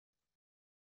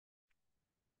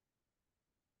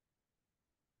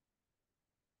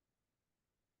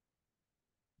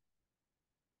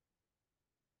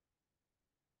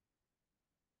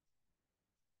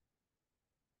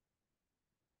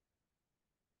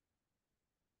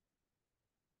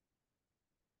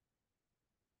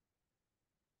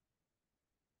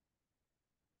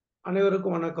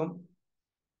அனைவருக்கும் வணக்கம்.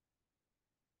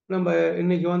 நம்ம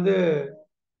இன்னைக்கு வந்து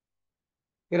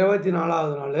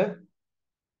 24வது நாள்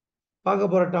பார்க்க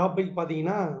போற டாபிக்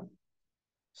பார்த்தீங்கன்னா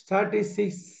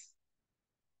ஸ்டாட்டிஸ்டிக்ஸ்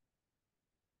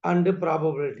அண்ட்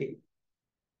ப்ராபபிலிட்டி.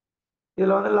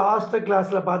 இதில் வந்து லாஸ்ட்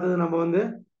கிளாஸ்ல பார்த்தது நம்ம வந்து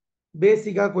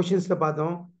பேசிக்கா கொஷின்ஸ்ல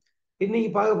பார்த்தோம்.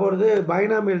 இன்னைக்கு பார்க்க போறது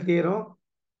பைனாமியல் தியரம்.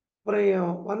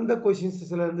 அப்புறம் வந்த கொஷின்ஸ்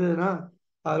சில இருந்ததுன்னா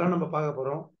அதெல்லாம் நம்ம பார்க்க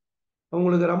போறோம்.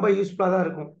 உங்களுக்கு ரொம்ப யூஸ்ஃபுல்லாக தான்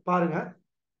இருக்கும். பாருங்க,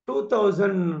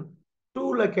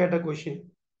 2002ல கேட்ட கொஷின்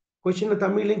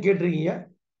தமிழ்லையும் கேட்டிருக்கீங்க.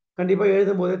 கண்டிப்பாக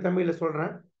எழுதும் போதே தமிழில்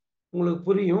சொல்கிறேன், உங்களுக்கு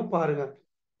புரியும். பாருங்க,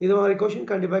 இது மாதிரி கொஷின்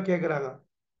கண்டிப்பாக கேட்குறாங்க.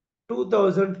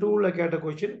 2002ல கேட்ட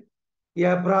கொஷின்,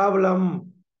 ஏ ப்ராப்ளம்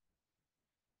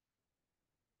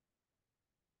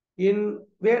இன்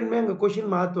வேணுமே அங்கே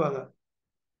கொஷின் மாற்றுவாங்க.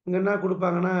 இங்கே என்ன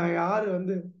கொடுப்பாங்கன்னா, யார்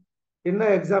வந்து என்ன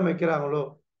எக்ஸாம் வைக்கிறாங்களோ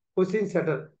கொஸ்டின்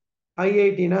செட்டர்,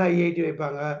 ஐஐடினா ஐஐடி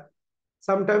வைப்பாங்க,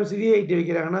 சம்டைம்ஸ் விஐடி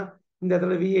வைக்கிறாங்கன்னா இந்த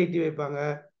இடத்துல விஐடி வைப்பாங்க,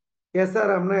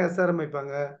 எஸ்ஆர்எம்னா எஸ்ஆர்எம்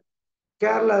வைப்பாங்க,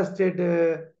 கேரளா ஸ்டேட்டு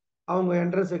அவங்க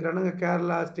என்ட்ரன்ஸ் வைக்கிறாங்க,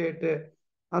 கேரளா ஸ்டேட்டு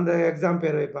அந்த எக்ஸாம்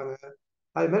பேர் வைப்பாங்க.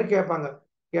 அது மாதிரி கேட்பாங்க.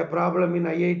 A problem in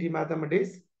IIT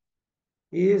mathematics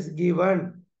is given.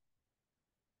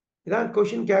 இதான்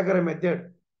கொஷின் கேட்குற method.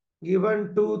 given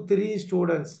to 3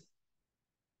 students.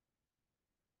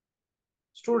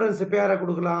 Students பேரை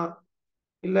கொடுக்கலாம்,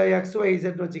 இல்லை XYZ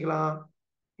வச்சுக்கலாம்,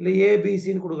 இல்லை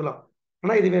ஏபிசின்னு கொடுக்கலாம்.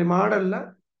 ஆனால் இதுவே மாடலில்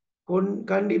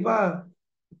கண்டிப்பாக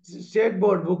state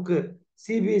board book,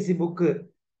 CBSE book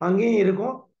அங்கேயும்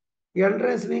இருக்கும்,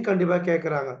 என்ட்ரன்ஸ்லையும் கண்டிப்பாக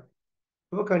கேட்குறாங்க.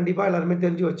 இப்போ கண்டிப்பாக எல்லாருமே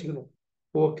தெரிஞ்சு வச்சுக்கணும்.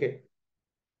 Okay,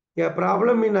 a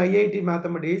problem in IIT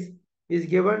mathematics is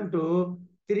given to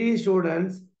 3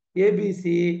 students ABC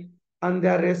and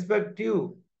their respective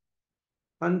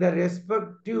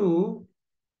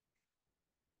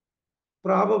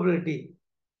probability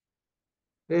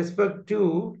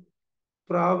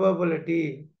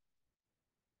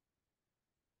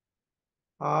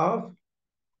of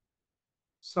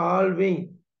solving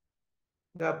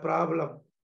the problem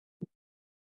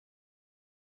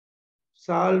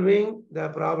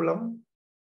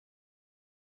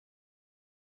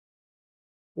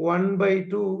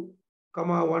 1/2,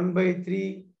 1/3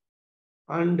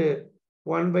 and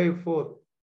 1/4.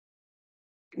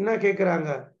 என்ன கேட்குறாங்க?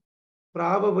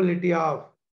 probability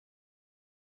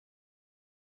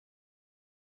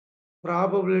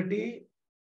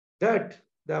that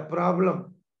the problem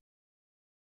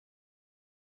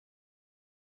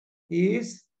is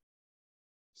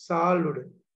solved.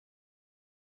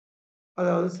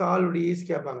 அதாவது சால்வ்டு ஈஸ்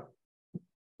கேட்பாங்க.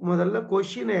 முதல்ல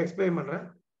கொஸ்டினை எக்ஸ்பிளைன் பண்றேன்,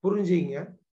 புரிஞ்சுங்க.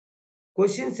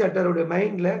 கொஸ்டின் செட்டருடைய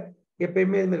மைண்ட்ல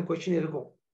எப்பயுமே இது மாதிரி கொஸ்டின் இருக்கும்.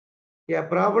 ஏ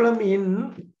ப்ராப்ளம் இன்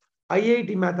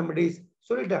ஐஐடி மேத்தமெட்டிக்ஸ்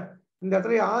சொல்லிட்டேன். இந்த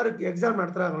இடத்துல யாருக்கு எக்ஸாம்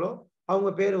நடத்துறாங்களோ அவங்க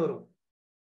பேர் வரும்.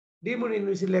 டீம்டு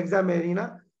யூனிவர்சிட்டியில் எக்ஸாம் எழுதிங்கன்னா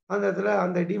அந்த இடத்துல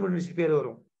அந்த டீம்டு யூனிவர்சிட்டி பேர்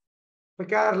வரும். இப்போ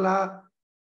கேரளா,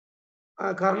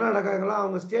 கர்நாடகாங்கெல்லாம்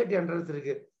அவங்க ஸ்டேட் என்ட்ரன்ஸ்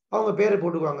இருக்கு, அவங்க பேரை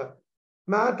போட்டுக்குவாங்க.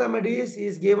 Mathematics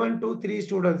is given to 3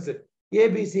 students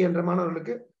ABC என்ற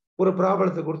மாணவர்களுக்கு ஒரு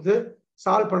ப்ராப்ளத்தை கொடுத்து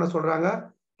சால்வ் பண்ண சொல்றாங்க.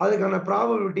 அதுக்கான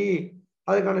ப்ராபபிலிட்டி,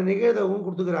 அதுக்கான நிகழ்தகவும்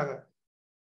கொடுத்துக்கிறாங்க.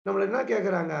 நம்மள என்ன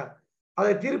கேட்குறாங்க?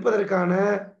 அதை தீர்ப்பதற்கான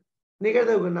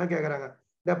நிகழ்தகவு என்ன கேட்குறாங்க?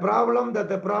 the problem that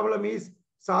the problem is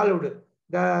solved,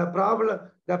 the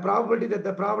probability that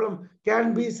the problem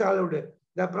can be solved,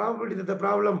 the probability that the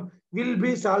problem will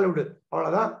be solved.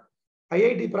 அவ்வளோதான்.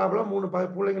 ஐஐடி ப்ராப்ளம் 3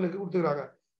 பிள்ளைங்களுக்கு கொடுத்துருக்காங்க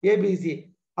ஏபிசி.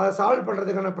 அதை சால்வ்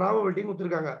பண்றதுக்கான ப்ராபபிலிட்டி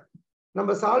கொடுத்துருக்காங்க.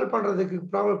 நம்ம சால்வ் பண்றதுக்கு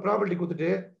ப்ராபபிலிட்டி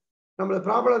கொடுத்துட்டு நம்மள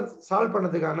ப்ராப்ளம் சால்வ்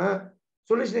பண்ணதுக்கான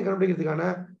சொல்யூஷனை கண்டுபிடிக்கிறதுக்கான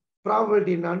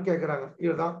ப்ராபபிலிட்டி என்னான்னு கேட்குறாங்க.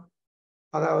 இதுதான்.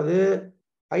 அதாவது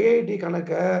ஐஐடி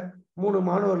கணக்க 3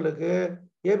 மாணவர்களுக்கு,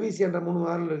 ஏபிசி என்ற 3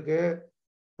 மாணவர்களுக்கு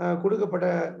கொடுக்கப்பட்ட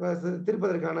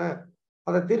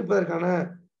தீர்ப்பதற்கான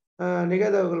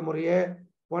நிகழ்தகவுகள் முறையே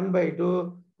 1/2,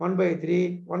 1/3,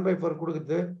 1/4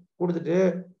 கொடுத்துட்டு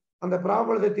அந்த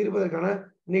ப்ராப்ளத்தை தீர்ப்பதற்கான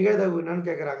நிகழ்தகவு என்னன்னு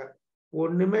கேட்குறாங்க.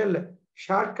 ஒண்ணுமே இல்லை,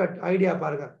 ஷார்ட்கட் ஐடியா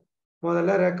பாருங்க.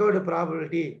 முதல்ல ரெக்கார்டு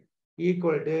ப்ராபபிலிட்டி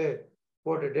ஈக்குவல் டு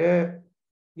போட்டுட்டு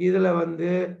இதுல வந்து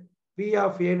பி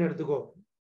ஆஃப் ஏன்னு எடுத்துக்கோ,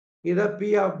 இதை பி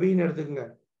ஆஃப் பின்னு எடுத்துக்கோங்க,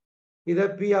 இதை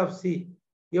பி ஆஃப் சி.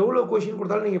 எவ்வளோ கொஸ்டின்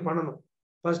கொடுத்தாலும் நீங்க பண்ணணும்.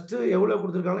 ஃபர்ஸ்ட் எவ்வளோ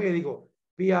கொடுத்துருக்காங்களோ எழுதிக்கோ.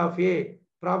 P of A,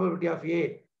 probability of A,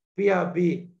 P of B,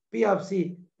 P of C,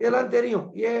 இதெல்லாம் தெரியும்.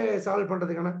 ஏ சால்வ்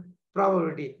பண்றதுக்கான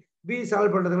ப்ராபபிலிட்டி, பி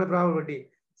சால்வ் பண்றதுக்கான ப்ராபபிலிட்டி,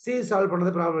 சி சால்வ்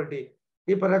பண்றது ப்ராபபிலிட்டி.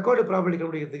 இப்போ ரெக்கார்டு ப்ராபபிலிட்டி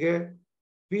கண்டுபிடிக்கிறதுக்கு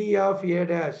P of A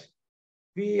dash,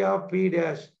 P of B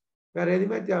dash, வேற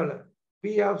எதுவுமே தேவையில்ல,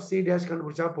 பி ஆஃப் சி டேஷ்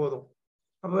கண்டுபிடிச்சா போதும்.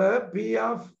 அப்போ பி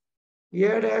ஆஃப்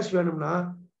ஏ டேஷ் வேணும்னா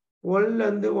 1ல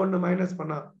இருந்து 1 மைனஸ்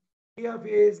பண்ணா P of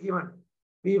A is given,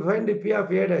 we find p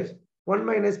of a dash, 1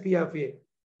 minus P of A.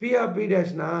 P of B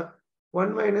dash na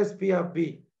 1 minus P of B.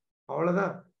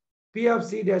 அவ்வளவுதான். P of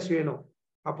C dash வேணும்.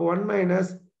 அப்போ 1 minus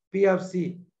P of C.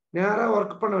 நேரா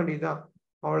work பண்ண வேண்டியதுதான்.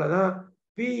 அவ்வளவுதான்.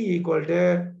 P equal to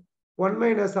 1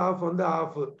 minus half வந்து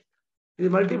half. இது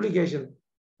multiplication.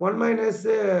 1 minus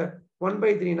 1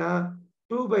 by 3 na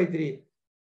 2 by 3.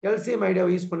 LCM idea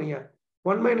use பண்ணீங்க.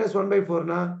 1 minus 1 by 4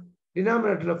 na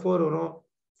டினாமினேட்டர்ல 4 வரும்.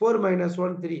 4 minus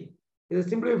 1 3. இதை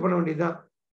சிம்பிளிஃபை பண்ண வேண்டியதுதான்.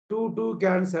 2 2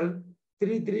 கேன்சல்,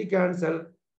 3 3 கேன்சல்.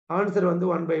 ஆன்சர் வந்து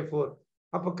 1 by 4.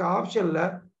 அப்போ ஆப்ஷன்ல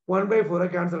 1 by 4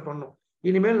 கேன்சல் பண்ணணும்.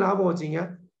 இனிமேல் ஞாபகம் வச்சிங்க.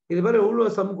 இது மாதிரி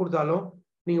எவ்வளவு சம் கொடுத்தாலும்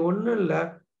நீங்க ஒன்றும் இல்லை,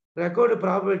 ரெக்கார்டு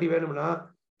ப்ராபபிலிட்டி வேணும்னா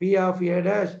P of A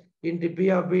dash into P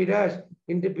of B dash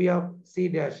into P of C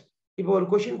dash. இப்போ ஒரு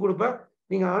கொஸ்டின் கொடுப்பேன்,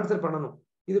 நீங்க ஆன்சர் பண்ணணும்.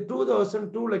 இது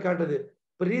 2002ல கேட்டது.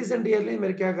 இப்போ ரீசெண்ட் இயர்லயும் இது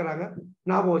மாதிரி கேட்கறாங்க,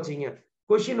 ஞாபகம் வச்சிங்க.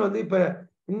 கொஸ்டின் வந்து இப்ப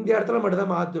இந்த இடத்துல மட்டும்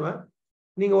தான் மாத்துவேன்,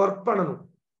 நீங்க ஒர்க் பண்ணணும்.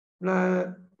 நான்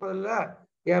முதல்ல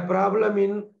a problem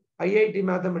in IIT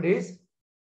mathematics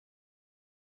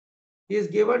is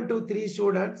given to 3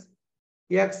 students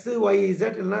X, Y, Z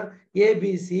இல்லைன்னா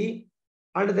ABC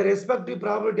and the respective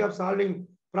probability of solving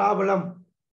problem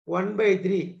 1 by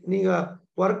 3 நீங்க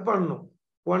ஒர்க் பண்ணணும்.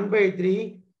 1 by 3,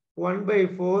 1 by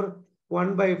 4, 1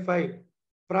 by 5.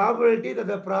 probability that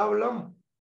the problem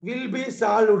will be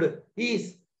solved is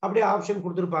அப்படியே option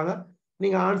கொடுத்துருப்பாங்க.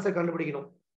 நீங்க answer கண்டுபிடிக்கணும்.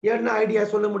 என்ன idea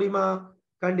சொல்ல முடியுமா?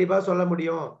 கண்டிப்பா சொல்ல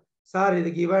முடியும். சார் இது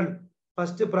given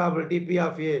first probability P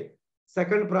of A,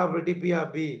 second probability P of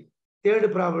B, third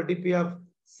probability P of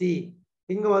C.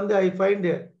 இங்க வந்து I find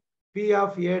P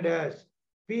of A dash.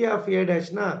 P of A dash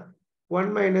na 1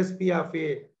 minus P of A.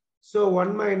 So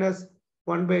 1 minus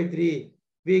 1 by 3.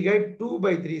 We get 2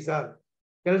 by 3 sir.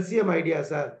 LCM idea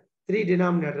sir. 3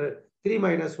 denominator. 3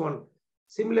 minus 1.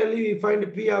 Similarly we find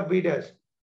P of B dash.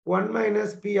 1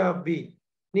 minus P of B.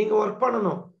 நீங்க work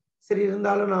பண்ணணும். சரி,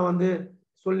 இருந்தாலும் நான் வந்து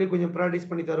சொல்லி கொஞ்சம் practice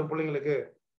பண்ணி தரும் பிள்ளைங்களுக்கு.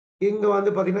 இங்க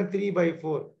வந்து பாத்தீங்கன்னா 3 by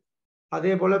 4.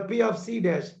 அதே போல P of C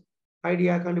dash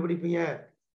idea கண்டுபிடிப்பீங்க.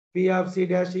 P of C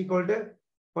dash equal to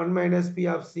 1 minus P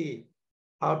of C.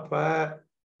 அப்ப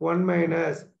 1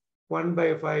 minus 1 by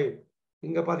 5.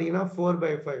 இங்க பாத்தீங்கன்னா 4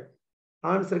 by 5.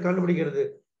 ஆன்சர் கண்டுபிடிக்கிறது.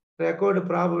 Record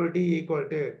probability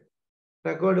equal to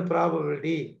record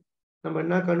probability நம்ம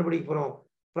என்ன கண்டுபிடிக்க போறோம்?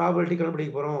 ப்ராபபிலிட்டி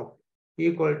கண்டுபிடிக்க போறோம்.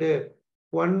 Equal to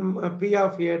 1 P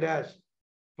of A dash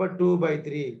for 2 by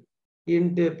 3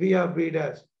 into P of B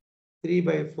dash 3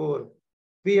 by 4,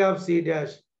 P of C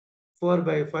dash 4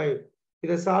 by 5.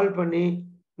 இதை சால்வ் பண்ணி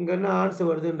இங்க என்ன ஆன்சர்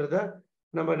வருதுன்றத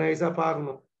நம்ம நைஸா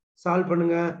பார்க்கணும். சால்வ்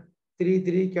பண்ணுங்க. 3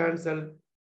 3 கேன்சல்,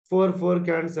 4 4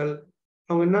 கேன்சல்.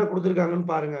 அவங்க என்ன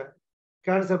கொடுத்துருக்காங்கன்னு பாருங்க.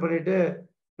 கேன்சல் பண்ணிட்டு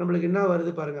நம்மளுக்கு என்ன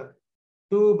வருது பாருங்க,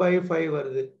 2 by 5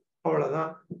 வருது.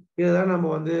 அவ்வளவுதான். இதுதான் நம்ம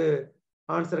வந்து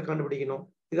ஆன்சர் கண்டுபிடிக்கணும்.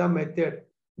 இதான் மெத்தட்.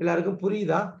 எல்லாருக்கும்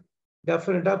புரியுதா?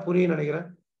 டெஃபினட்டா புரியும் நினைக்கிறேன்.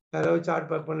 யாராவது சார்ட்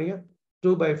பேக் பண்ணீங்க.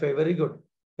 2 by 5 வெரி குட்.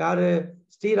 யாரு?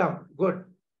 Sriram. Good.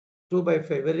 2 by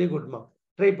 5 very குட்மா.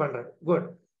 Try பண்றேன். குட்.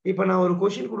 இப்போ நான் ஒரு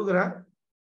கொஸ்டின் கொடுக்குறேன்.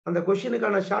 அந்த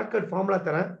கொஸ்டினுக்கான ஷார்ட்கட் ஃபார்முலா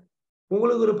தரேன்.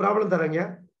 உங்களுக்கு ஒரு ப்ராப்ளம்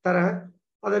தரேன்.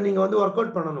 அதை நீங்க வந்து ஒர்க்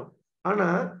அவுட் பண்ணணும். ஆனா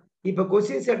இப்ப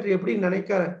கொஸ்டின் செட்டர் எப்படி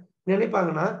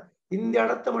நினைப்பாங்கன்னா, இந்த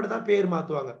இடத்த மட்டும் தான் பேர்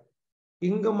மாத்துவாங்க.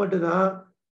 இங்க மட்டும்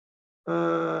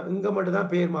தான்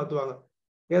பேர் மாத்துவாங்க.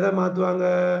 எதை மாத்துவாங்க?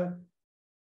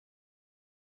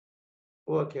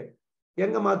 ஓகே.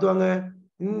 எங்க மாத்துவாங்க?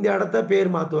 இந்த இடத்த பேர்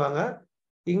மாத்துவாங்க,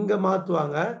 இங்க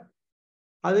மாத்துவாங்க,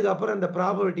 அதுக்கப்புறம் இந்த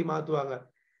ப்ராபபிலிட்டி மாத்துவாங்க.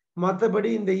 மற்றபடி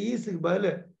இந்த ஈஸுக்கு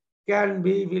பதில் கேன்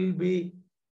பி, வில் பி,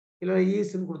 இல்லை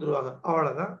ஈஸ்ன்னு கொடுத்துருவாங்க.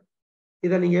 அவ்வளவுதான்.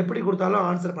 இதை நீங்க எப்படி கொடுத்தாலும்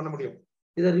ஆன்சர் பண்ண முடியும்.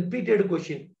 இதை ரிப்பீட்டட்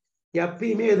கொஸ்டின்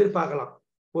எப்பயுமே எதிர்பார்க்கலாம்.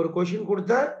 ஒரு கொஸ்டின்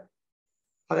கொடுத்த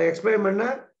அதை எக்ஸ்பிளைன் பண்ண,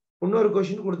 இன்னொரு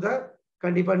கொஸ்டின் கொடுத்தா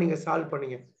கண்டிப்பா நீங்க சால்வ்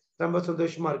பண்ணீங்க. ரொம்ப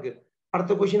சந்தோஷமா இருக்கு.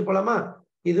 அடுத்த கொஸ்டின் போலாமா?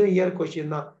 இதுவும் இயர்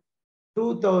கொஸ்டின் தான்.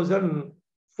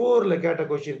 2004ல கேட்ட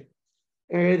கொஸ்டின்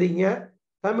எழுதிங்க.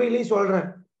 தமிழ்லையும் சொல்றேன்.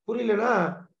 புரியலன்னா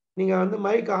நீங்க வந்து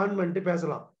மைக் ஆன் பண்ணிட்டு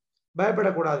பேசலாம்.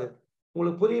 பயப்படக்கூடாது.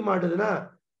 உங்களுக்கு புரிய மாட்டுதுன்னா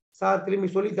சார் திரும்பி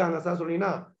சொல்லித்தாங்க சார்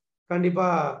சொன்னீங்கன்னா கண்டிப்பா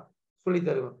சொல்லி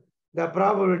தருவேன். The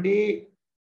probability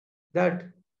that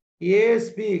A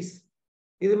speaks,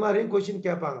 இது மாதிரியும் கொஸ்டின்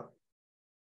கேட்பாங்க.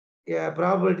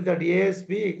 Probability that A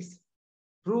speaks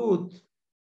truth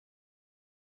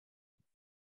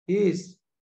is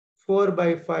 4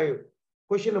 by 5.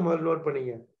 Question நம்ம நோட்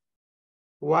பண்ணீங்க.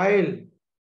 While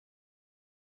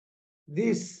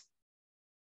this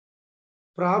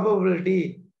probability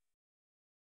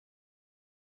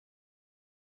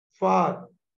for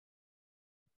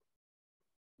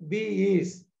B is,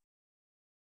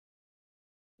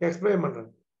 explain பண்றேன்,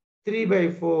 3 by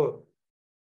 4,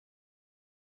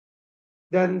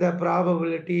 then the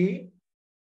probability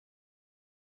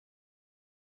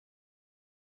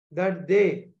that they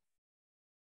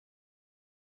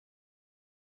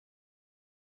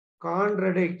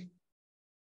contradict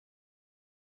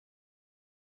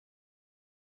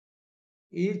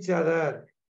each other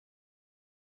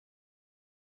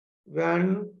when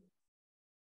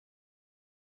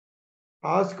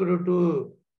asked to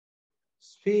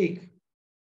speak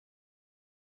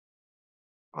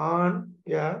on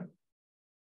a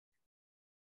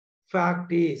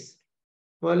fact is.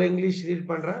 முதல்ல English read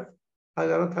பண்றேன்,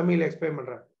 அதுக்கப்புறம் Tamil explain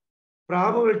பண்றேன்.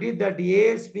 Probability that A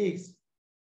speaks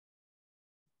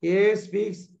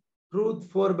truth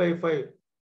 4/5.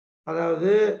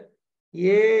 அதாவது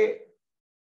A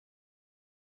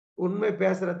உண்மை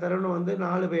பேசுற தருணம் வந்து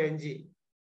 4/5.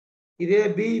 இதே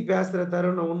B பேசுற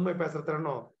தருணம், உண்மை பேசுற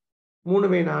தருணம்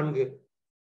 3/4.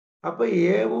 அப்ப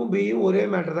ஏவும் பியும் ஒரே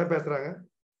மேட்டர் தான் பேசுறாங்க.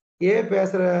 ஏ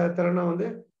பேசுற தருணம் வந்து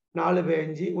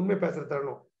 4/5, உண்மை பேசுற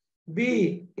தருணம். பி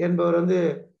என்பவர் வந்து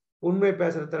உண்மை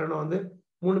பேசுற தருணம் வந்து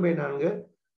 3/4.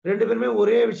 ரெண்டு பேருமே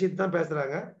ஒரே விஷயத்தை தான்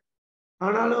பேசுறாங்க.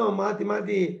 ஆனாலும் மாத்தி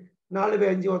மாத்தி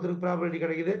 4/5 ஒருத்தருக்கு ப்ராபபிலிட்டி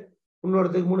கிடைக்குது,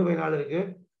 இன்னொருத்தருக்கு 3/4 இருக்கு.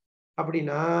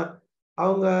 அப்படின்னா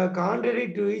அவங்க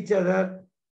கான்ட்ரடிக்ட் டு ஈச் அதர்.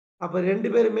 அப்ப ரெண்டு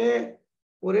பேருமே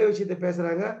ஒரே விஷயத்த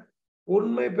பேசுறாங்க.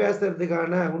 உண்மை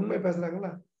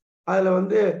பேசுறாங்கன்னா அதுல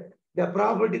வந்து the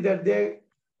probability that they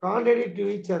contradict to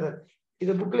each other.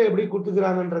 இது புக்ல எப்படி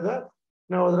கொடுத்துக்கிறாங்கன்றத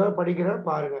நான் ஒரு தடவை படிக்கிறேன்,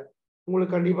 பாருங்க.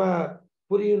 உங்களுக்கு கண்டிப்பா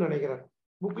புரியும் நினைக்கிறேன்.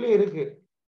 புக்லயே இருக்கு.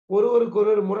 ஒருவருக்கு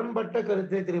ஒரு முரண்பட்ட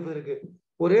கருத்தை தெரிவிப்பதற்கு,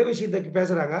 ஒரே விஷயத்தை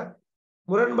பேசுறாங்க,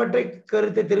 முரண்பட்ட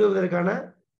கருத்தை தெரிவிப்பதற்கான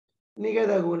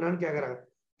நிகழ்தகவு என்னன்னு கேட்கறாங்க.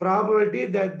 Probability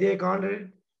that they contradict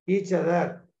each other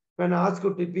when asked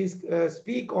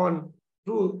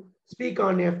to speak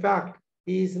on a fact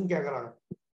is கேட்கறாங்க.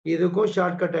 இதுக்கும்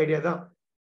ஷார்ட்கட் ஐடியா தான்,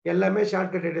 எல்லாமே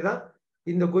ஷார்ட்கட் ஐடியா தான்.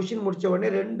 இந்த கொஸ்டின் முடிச்ச உடனே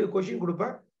 2 கொஸ்டின்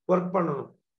கொடுப்பேன், ஒர்க் பண்ணணும்.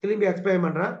 திரும்பி எக்ஸ்பிளைன்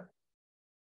பண்றேன்.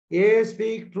 ஏ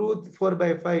ஸ்பீக் ட்ரூத்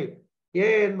 4/5. ஏ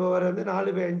என்பவர் வந்து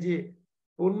 4/5,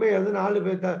 உண்மை வந்து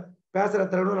 4 பேசுற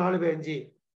தருணம் 4/5.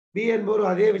 பி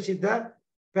என்பவர் அதே விஷயத்த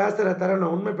பேசுற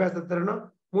தருணம், உண்மை பேசுற தருணம்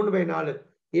 3/4.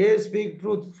 ஏ speak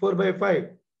truth 4/5,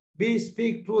 B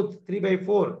speak truth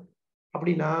 3/4.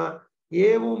 அப்படின்னா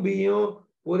ஏவும் பியும்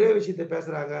ஒரே விஷயத்தை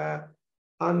பேசுறாங்க.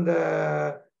 அந்த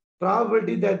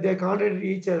probability that they contradict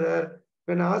each other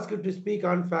when asked to speak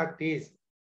on fact is.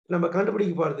 நம்ம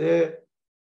கண்டுபிடிக்க போறது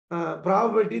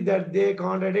probability that they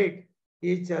contradict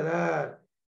each other.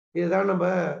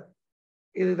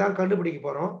 இதுதான் கண்டுபிடிக்க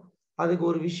போறோம். அதுக்கு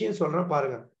ஒரு விஷயம் சொல்றேன்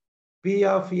பாருங்க. P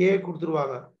of A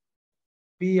கொடுத்துருவாங்க,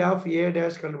 P of A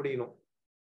dash கண்டுபிடிக்கணும்.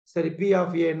 சரி, P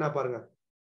of A என்ன பாருங்க,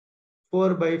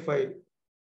 4/5.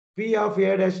 P of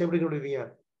A dash எப்படி கண்டுபிடிப்பீங்க?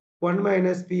 1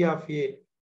 minus P of A.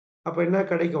 அப்ப என்ன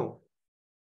கிடைக்கும்?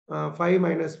 5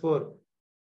 minus 4.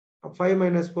 5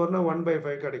 minus 4 னா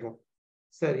 1/5 கிடைக்கும்.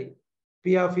 சரி, P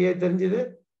of A தெரிஞ்சது,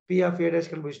 P of A dash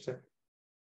கண்டுபிடிச்சிட்டேன்.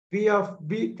 P of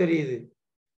B தெரியுது,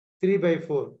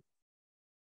 3/4.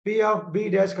 P of B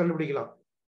dash கண்டுபிடிக்கலாம்.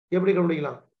 எப்படி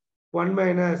கண்டுபிடிக்கலாம்? 1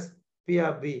 minus P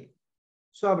of B.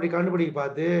 So அப்படி கண்டுபிடிக்க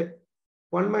பார்த்து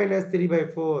 1 minus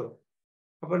 3/4.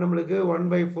 அப்ப நம்மளுக்கு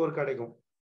 1/4 கிடைக்கும்.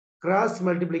 கிராஸ்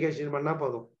மல்டிப்ளிகேஷன் பண்ணா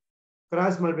போதும்,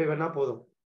 கிராஸ் மல்டிப்ளை பண்ணா போதும்.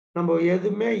 நம்ம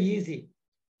எதுவுமே ஈஸி.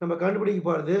 நம்ம கண்டுபிடிக்க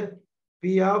போறது P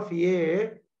of A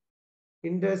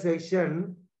intersection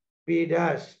P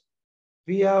dash, P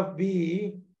of B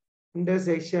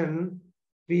intersection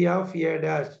P of A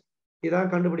dash.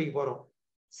 இதான் கண்டுபிடிக்க போறோம்.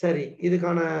 சரி,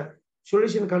 இதுக்கான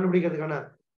சொல்யூஷன் கண்டுபிடிக்கிறதுக்கான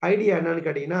ஐடியா என்னன்னு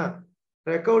கேட்டீங்கன்னா,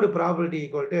 ரெக்கார்டு ப்ராபபிலிட்டி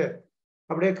ஈக்குவல் டு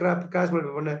அப்படியே கிராஸ்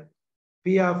மல்டிப்ளை பண்ண P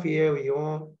of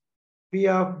A-வையும் P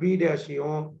of B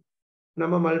dash-ஐயும்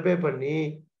நம்ம மல்டிப்ளை பண்ணி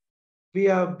P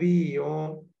of B-யும்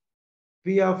P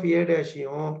of A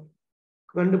dash-ஐயும்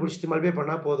கண்டுபிடிச்சிட்டு மல்டிப்ளை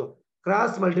பண்ணா போதும்.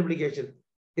 Cross multiplication.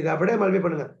 இது அப்படியே மல்டிப்ளை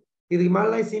பண்ணுங்க. இதுக்கு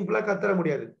மேல சிம்பிளா கத்தர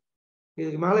முடியாது.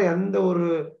 இதுக்கு மேல எந்த ஒரு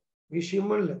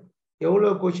விஷயமும் இல்லை.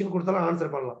 எவ்வளவு கொஸ்டின் கொடுத்தாலும்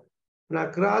ஆன்சர் பண்ணலாம்.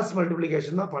 நான் கிராஸ்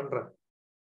மல்டிப்ளிகேஷன் தான் பண்றேன்.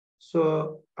 ஸோ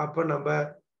அப்ப நம்ம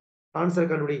ஆன்சர்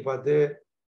கண்டுபிடிக்க பார்த்து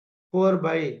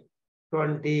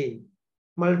 4/20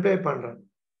 மல்டிப்ளை பண்றேன்,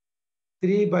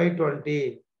 3/20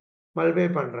 மல்டிப்ளை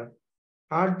பண்றேன்,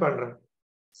 ஆட் பண்றேன்,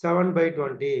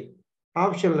 7/20.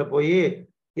 ஆப்ஷன்ல போய்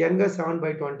எங்க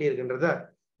 7/20 இருக்குன்றத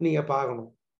நீங்க பார்க்கணும்.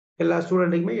 எல்லா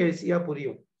ஸ்டூடெண்ட்டுக்குமே ஈஸியா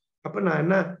புரியும். அப்ப நான்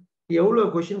என்ன,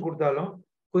 எவ்வளவு கொஸ்டின் கொடுத்தாலும்,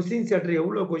 கொஸ்டின் செட்டர்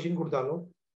எவ்வளவு கொஸ்டின் கொடுத்தாலும்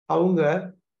அவங்க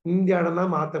இந்த இடம்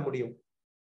தான் மாற்ற முடியும்.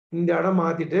 இந்த இடம்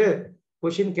மாத்திட்டு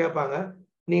கொஸ்டின் கேட்பாங்க,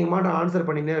 நீங்க மட்டும் ஆன்சர்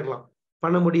பண்ணினே இருக்கலாம்.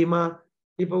 பண்ண முடியுமா?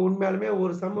 இப்ப உண்மையாலுமே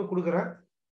ஒரு சம்மு கொடுக்குறேன்,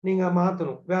 நீங்க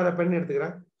மாத்தணும். வேற பெண்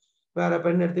எடுத்துக்கிறேன், வேற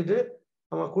பெண் எடுத்துட்டு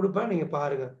அவன் கொடுப்பேன், நீங்க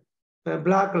பாருங்க.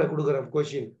 பிளாக்ல கொடுக்குறேன்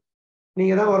கொஸ்டின்,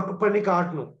 நீங்க தான் ஒர்க் பண்ணி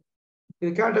காட்டணும்.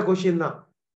 இது கேட்ட கொஸ்டின் தான்.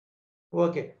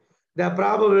 ஓகே, the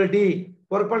probability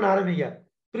ஒர்க் பண்ண ஆரம்பிங்க.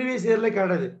 ப்ரீவியஸ் இயர்ல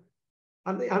கேட்டது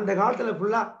அந்த காலத்துல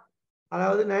ஃபுல்லா,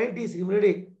 அதாவது 90s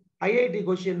முன்னாடி ஐஐடி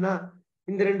கொஸ்டின் தான்,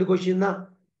 இந்த 2 கொஸ்டின் தான்,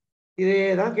 இதே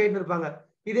தான் கேட்டு இருப்பாங்க.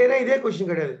 இதே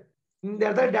கொஸ்டின் கிடையாது, இந்த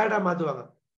இடத்துல டேட்டா மாத்துவாங்க,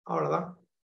 அவ்வளவுதான்.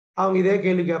 அவங்க இதே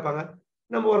கேள்வி கேட்பாங்க,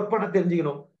 நம்ம ஒர்க் பண்ண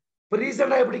தெரிஞ்சுக்கணும். இப்போ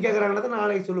ரீசெண்டா எப்படி கேட்கறாங்கன்றத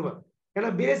நாளைக்கு சொல்லுவேன். ஏன்னா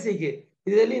பேசிக்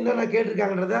இதுல என்னென்ன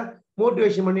கேட்டிருக்காங்கன்றத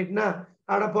மோட்டிவேஷன் பண்ணிட்டுனா,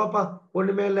 அட போப்பா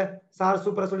ஒண்ணுமே இல்லை, சார்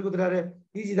சூப்பரா சொல்லி கொடுத்துறாரு,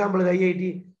 ஈஸி தான் பொழுது ஐஐடி,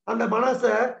 அந்த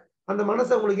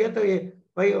மனசை உங்களுக்கு ஏற்ற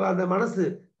அந்த மனசு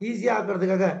ஈஸியா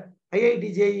ஆக்குறதுக்காக ஐஐடி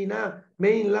ஜேஇனா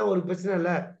மெயின்லாம் ஒரு பிரச்சனை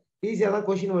இல்லை, ஈஸியா தான்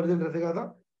கொஸ்டின் வருதுன்றதுக்காக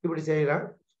தான் இப்படி செய்யறேன்.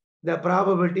 The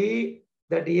probability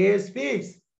that A speaks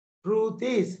truth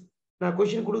is, நான்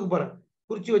கொஸ்டின் கொடுக்க போறேன்,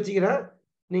 குறிச்சு வச்சுக்கிறேன்,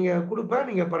 நீங்க கொடுப்பேன்,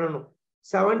 நீங்க பண்ணணும்.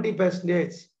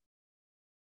 70%.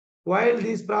 While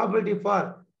this probability for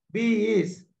B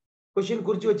is, question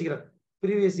குறிச்சு வச்சுக்கிறேன்,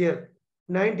 previous year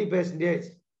 90%.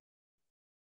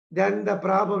 Then the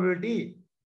probability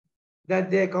that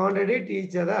they contradict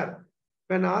each other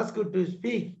when asked to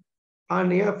speak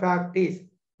on a fact is,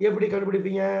 எப்படி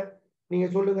கண்டுபிடிப்பீங்க நீங்க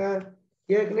சொல்லுங்க.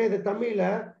 ஏற்கனவே இந்த தமிழ்ல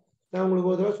நான் உங்களுக்கு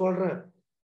ஒரு தடவை சொல்றேன்.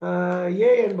 ஏ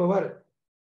என்பவர்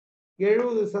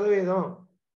 70%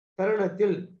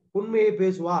 தருணத்தில் உண்மையை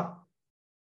பேசுவார்.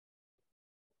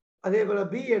 அதே போல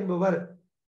பி என்பவர்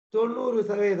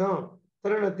 90%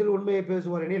 தருணத்தில் உண்மையை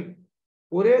பேசுவார் எனில்,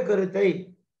 ஒரே கருத்தை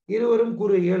இருவரும்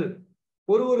கூறுகையில்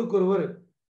ஒருவருக்கொருவர்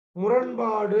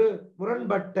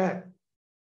முரண்பட்ட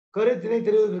கருத்தினை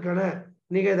தெரிவதற்கான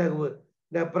நிகழ்தகவு.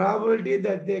 The probability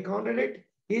that they contradict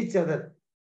each other,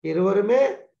 இருவருமே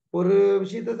ஒரு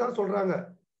விஷயத்தை தான் சொல்றாங்க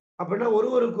அப்படின்னா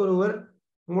ஒருவருக்கொருவர்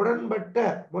முரண்பட்ட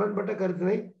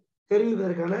கருத்தினை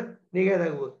தெரிவிப்பதற்கான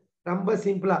நிகழ்தகவு. ரொம்ப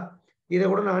சிம்பிளா, இதை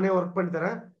கூட நானே ஒர்க் பண்ணி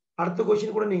தரேன். அடுத்த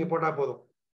கொஸ்டின் கூட நீங்க போட்டா போதும்.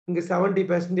 இங்க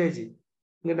 70%,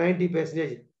 இங்க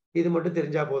 90%, இது மட்டும்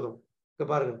தெரிஞ்சா போதும். இங்க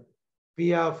பாருங்க, P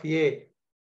of A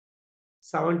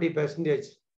 70%,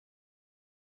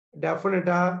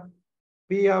 டெஃபினட்டா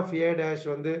P of A dash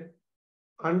வந்து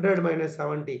 100 minus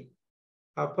 70,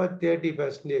 அப்ப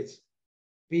 30%.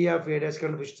 P of A dash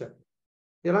கண்டுபிடிச்சிட்டேன்.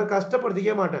 இதெல்லாம்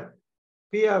கஷ்டப்படுத்திக்க மாட்டேன்.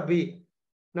 P of B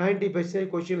 90%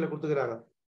 கொஸ்டின்ல கொடுத்துக்கிறாங்க.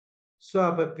 ஸோ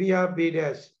அப்ப P of B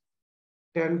dash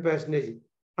 10%,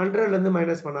 100ல இருந்து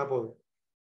மைனஸ் பண்ணா போதும்.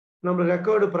 நம்ம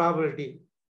record probability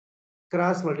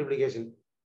cross multiplication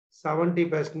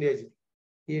 70%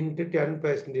 into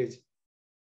 10%,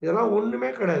 இதெல்லாம் ஒண்ணுமே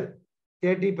கிடையாது.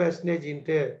 30%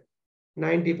 இன்ட்டு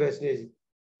 90%.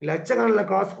 லட்சக்கணக்கில்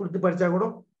காசு கொடுத்து படிச்சா கூட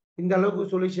இந்த அளவுக்கு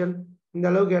சொல்யூஷன், இந்த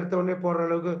அளவுக்கு எடுத்த உடனே போடுற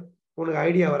அளவுக்கு உனக்கு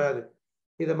ஐடியா வராது.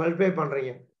 இதை மல்டிப்ளை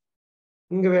பண்றீங்க.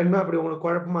 இங்க வேணுமா அப்படி உங்களுக்கு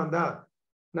குழப்பமா இருந்தா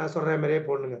நான் சொல்ற மாதிரியே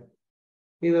போடுங்க.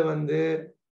 இதை வந்து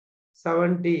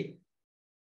 70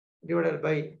 divided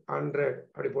by 100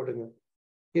 அப்படி போட்டுங்க.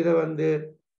 இதை வந்து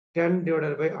 10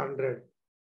 divided by 100,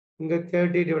 இங்க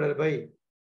 30 divided by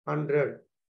 100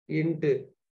 into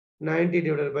 90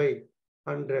 divided by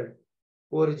 100.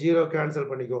 ஒரு ஜீரோ கேன்சல்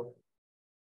பண்ணிக்கோ,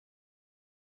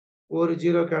 ஒரு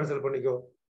ஜீரோ கேன்சல் பண்ணிக்கோ,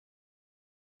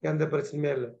 எந்த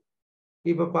பிரச்சனையுமே இல்லை.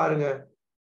 இப்ப பாருங்க,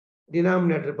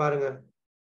 டினாமினேட்டர் பாருங்க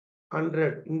 100,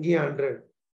 இங்கேயும் 100.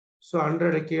 ஸோ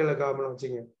 100 கீழே காமன்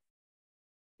வச்சுங்க.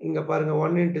 இங்க பாருங்க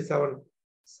 1 into 7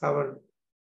 7,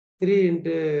 3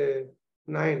 into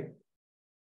 9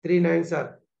 3 9s are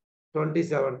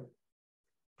 27.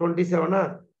 27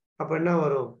 அப்ப என்ன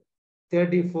வரும்?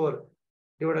 34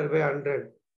 divided by 100.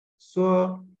 ஸோ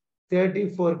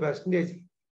 34%.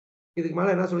 இதுக்கு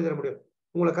மேல என்ன சொல்லி தர முடியும்?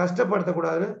 உங்களை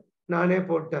கஷ்டப்படுத்தக்கூடாதுன்னு நானே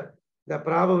போட்டேன். The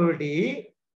probability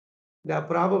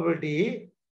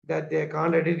that they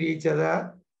contradict each other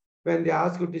when they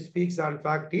ask you to speak on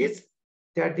fact is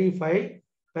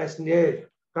 35%.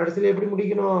 கடைசியில் எப்படி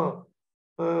முடிக்கணும்?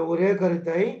 ஒரே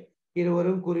கருத்தை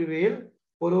இருவரும் கூறுகையில்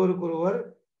ஒருவருக்கொருவர்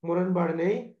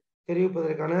முரண்பாடினை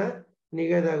தெரிவிப்பதற்கான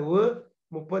நிகழ்தகவு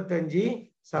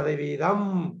 35%.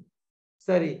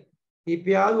 சரி,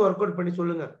 இப்பயாவது ஒர்க் அவுட் பண்ணி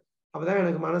சொல்லுங்க, அப்பதான்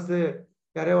எனக்கு மனசு.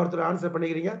 யாரையோ ஒருத்தர் ஆன்சர்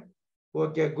பண்ணிக்கிறீங்க.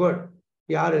 Okay, good.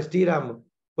 யாரு? ஸ்ரீராம்.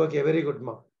 Okay, very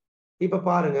குட்மா. இப்ப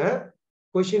பாருங்க,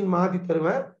 கொஸ்டின் மாத்தி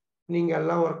தருவேன், நீங்க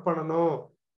எல்லாம் ஒர்க் பண்ணணும்.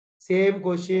 சேம்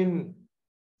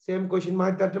கொஸ்டின்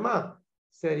மாத்தி தரட்டுமா?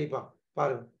 சரிப்பா,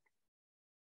 பாருங்க.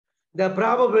 The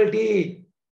probability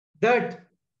that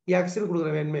x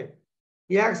கொடுக்குறேன் வேணுமே,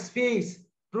 x speaks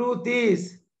truth is,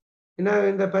 என்ன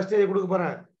இந்த பெர்சன்டேஜ் கொடுக்க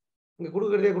போறேன், இங்க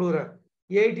கொடுக்கறதே கொடுக்குறேன்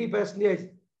 80%,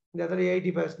 இந்த இடத்துல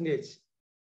 80%.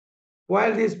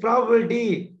 While this probability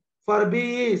for B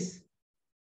is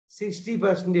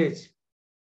 60%.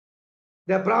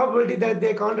 The probability that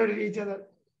they contradict each other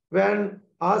when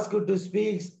asked to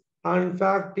speak on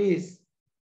fact is,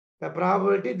 the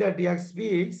probability that x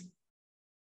speaks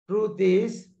truth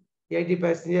is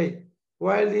 80%,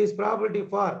 while this probability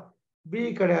for B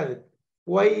கிடையாது,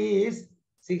 Y is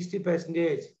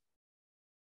 60%.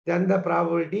 Then the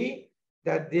probability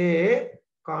that they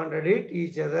contradict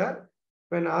each other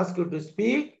when asked to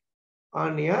speak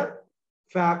on a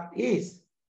fact is.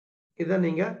 இதை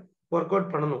நீங்க work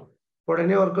out பண்ணணும்.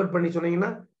 உடனே work out பண்ணி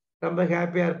சொன்னீங்கன்னா ரொம்ப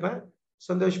ஹாப்பியா இருப்பேன்,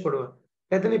 சந்தோஷப்படுவேன்.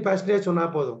 எத்தனை பர்சன்டேஜ் சொன்னா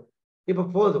போதும்? இப்ப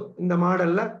போதும். இந்த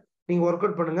மாடல்ல நீங்க ஒர்க்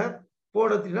அவுட் பண்ணுங்க.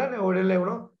 போடுறதுனா உடனே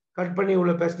கூட கட் பண்ணி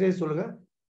உள்ள பர்சன்டேஜ் சொல்லுங்க,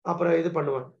 அப்புறம் இது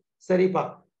பண்ணுவேன். சரிப்பா,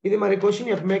 இது மாதிரி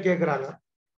கொஸ்டின் எப்பவுமே கேட்கறாங்க.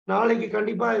 நாளைக்கு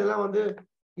கண்டிப்பா இதெல்லாம் வந்து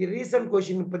ரீசன்ட்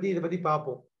கொஸ்டின் பத்தி இதை பத்தி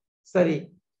பார்ப்போம். சரி,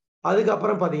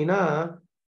 அதுக்கப்புறம் பாத்தீங்கன்னா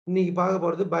இன்னைக்கு பார்க்க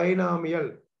போறது பைனாமியல்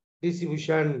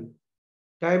டிஸ்ட்ரிபியூஷன்.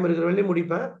 டைம் இருக்கிற வரையும்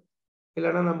முடிப்பேன்,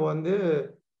 இல்லைன்னா நம்ம வந்து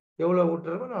எவ்வளவு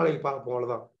விட்டுறோமோ நாளைக்கு பார்ப்போம்,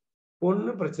 அவ்வளவுதான்,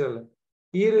 ஒன்றும் பிரச்சனை இல்லை.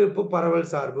 ஈருறுப்பு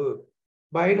பரவல் சார்பு,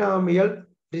 பைனாமியல்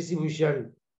டிஸ்ட்ரிபியூஷன்.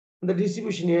 இந்த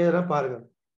டிஸ்ட்ரிபியூஷன் ஏதெல்லாம் பாருங்க.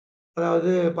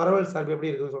 அதாவது பரவல் சார்பு எப்படி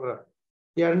இருக்குன்னு சொல்றேன்.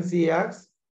 NCX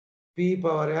P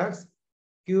power X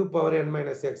Q power N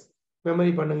minus X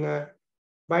memory பண்ணுங்க.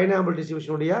 பைனாமியல்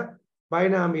டிஸ்ட்ரிபியூஷனுடைய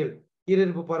பைனாமியல்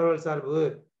ஈருறுப்பு பரவல் சார்பு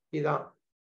இதான்.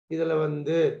 இதுல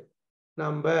வந்து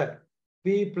நம்ம P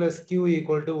plus Q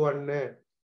equal to 1,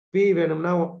 P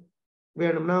வேணும்னா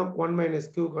 1 minus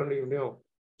Q கண்டுபிடிக்கணும்,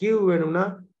 Q வேணும்னா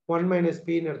 1 minus P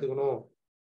எடுத்துக்கணும்.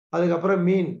 அதுக்கப்புறம்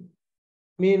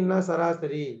மீன்னா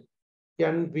சராசரி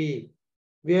NP,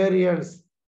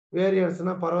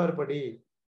 வேரியன்ஸ்னா பரவற்படி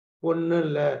ஒன்றும்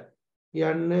இல்லை,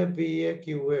 NPAQ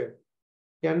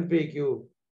NPQ.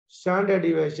 ஸ்டாண்டர்ட்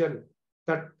டிவியேஷன்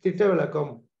திட்ட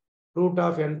விளக்கம் ரூட்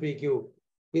ஆஃப் NPQ.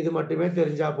 இது மட்டுமே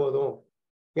தெரிஞ்சா போதும்.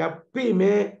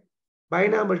 எப்பயுமே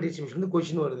பைனாமியல் டிஸ்ட்ரிபியூஷன்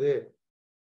கொஸ்டின் வருது.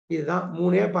 இதுதான்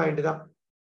மூணே பாயிண்ட் தான்.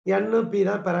 NP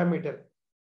தான் பேராமீட்டர்,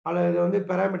 அல்லது வந்து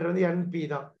பேராமீட்டர் வந்து NP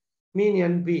தான். மீன்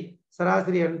NP,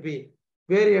 சராசரி NP,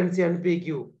 variance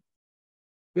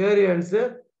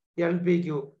NPQ,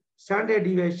 standard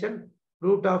deviation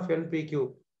root of NPQ.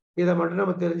 இதை மட்டும்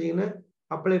நம்ம தெரிஞ்சுக்கின்னு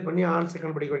அப்ளை பண்ணி ஆன்சர்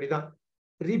கண்டுபிடிக்க வேண்டியதான்.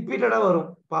 ரிப்பீட்டடா வரும்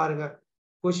பாருங்க,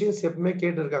 கொஸ்டின்ஸ் எப்பவுமே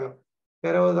கேட்டு இருக்காங்க.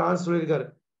 யாராவது ஆன்சர் சொல்லியிருக்காரு,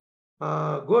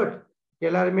 குட்,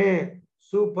 எல்லாருமே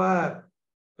சூப்பர்,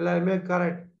 எல்லாருமே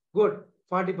கரெக்ட், குட்.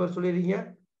 40% சொல்லிடுறீங்க.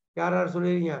 யார் யார்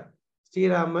சொல்லிடுறீங்க?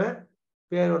 ஸ்ரீராம,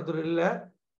 பேர் ஒருத்தர் இல்லை,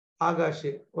 ஆகாஷ்.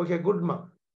 ஓகே, குட்மா,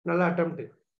 நல்லா அட்டம்ப்ட்.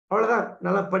 அவ்வளோதான்,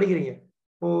 நல்லா படிக்கிறீங்க.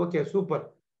 Okay, super.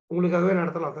 உங்களுக்காகவே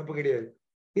நடத்தலாம், தப்பு கிடையாது.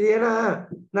 இது ஏன்னா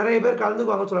நிறைய பேர்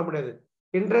கலந்துக்குவாங்க சொல்ல முடியாது.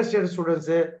 இன்ட்ரெஸ்டட்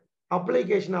ஸ்டூடெண்ட்ஸு,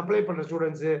 அப்ளிகேஷன் அப்ளை பண்ணுற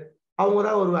ஸ்டூடெண்ட்ஸு, அவங்க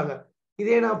தான் வருவாங்க.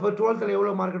 இதே நான் இப்போ 12th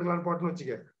எவ்வளோ மார்க் எடுக்கலான்னு போட்டோன்னு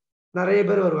வச்சுக்க, நிறைய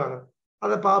பேர் வருவாங்க.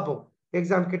 அதை பார்ப்போம்,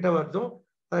 எக்ஸாம் கிட்ட வரட்டும்,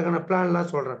 அதுக்கான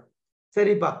பிளான்லாம் சொல்கிறேன்.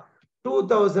 சரிப்பா,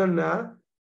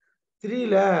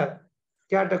 2003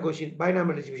 கேட்ட கொஸ்டின்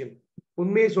பைனாமியல் டிஸ்ட்ரிபியூஷன்.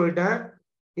 உண்மையை சொல்லிட்டேன்,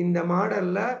 இந்த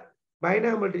மாடல்ல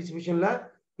பைனாமியல் டிஸ்ட்ரிபியூஷன்ல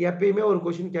எப்பயுமே ஒரு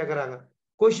கொஸ்டின் கேட்கறாங்க.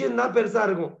 கொஸ்டின் தான் பெருசா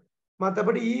இருக்கும்,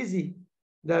 மற்றபடி easy.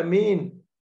 The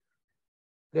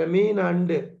mean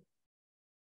and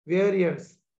variance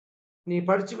நீ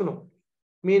படிச்சுக்கணும்.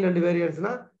 மீன் அண்ட்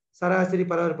வேரியன்ஸ்னா சராசரி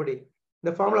பரவற்படி.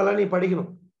 இந்த ஃபார்முலாலாம் நீ படிக்கணும்.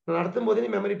 நான் நடத்தும் போதே நீ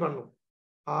மெமரி பண்ணணும்.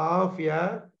 ஆஃப் எ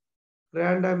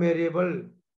ரேண்டம்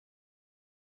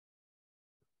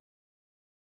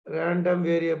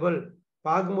வேரியபிள்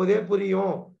பார்க்கும்போதே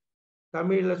புரியும்.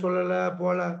 தமிழ்ல சொல்லல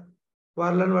போல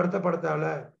வரலன்னு வருத்தப்படுத்தால,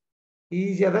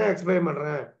 ஈஸியா தான் எக்ஸ்பிளைன்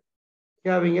பண்றேன்.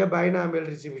 கேவிங்க பைனாமியல்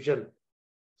டிஸ்ட்ரிபியூஷன்.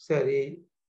 சரி,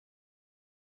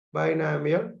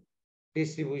 binomial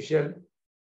distribution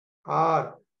R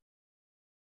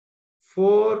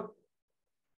 4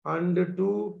 and 2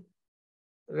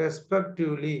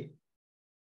 respectively,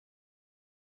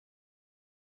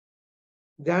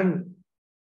 then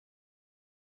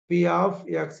P of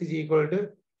X is equal to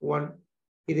 1.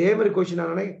 இதே மாதிரி கொஸ்டின்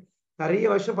நானே நிறைய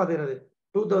வருஷம் பார்த்துக்கிறது.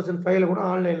 2005 கூட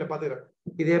ஆன்லைன்ல பார்த்துக்கிறேன்.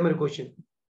 இதே மாதிரி கொஸ்டின்,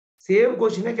 சேம்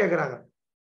கொஸ்டினே கேட்கறாங்க.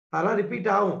 அதெல்லாம் ரிப்பீட்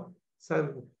ஆகும்.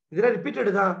 இதெல்லாம்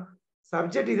ரிப்பீட்டடு தான்.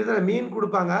 சப்ஜெக்ட் இதுதான். மீன்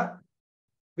கொடுப்பாங்க,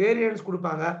 வேரியன்ஸ்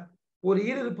கொடுப்பாங்க, ஒரு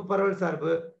ஈருறுப்பு பரவல்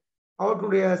சார்பு,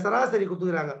 அவற்றுடைய சராசரி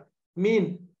கொடுத்துக்கிறாங்க மீன்.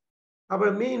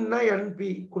 அப்புறம் மீன்னா NP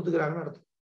கொடுத்துக்கிறாங்கன்னு அர்த்தம்,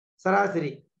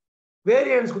 சராசரி.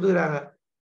 வேரியன்ஸ் கொடுத்துக்கிறாங்க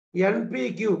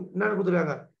NPQ என்னன்னு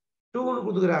கொடுத்துருக்காங்க, 2ன்னு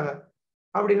கொடுத்துக்கிறாங்க.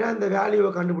 அப்படின்னா இந்த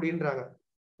வேல்யூவை கண்டுபிடின்றாங்க.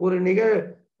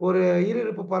 ஒரு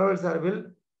ஈருறுப்பு பரவல் சார்பில்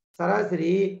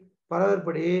சராசரி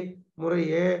பரவற்படி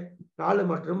முறையே 4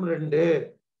 மற்றும் 2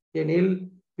 எனில்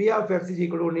P of X is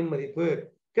equal to 1 மதிப்பு.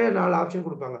 4 ஆப்ஷன்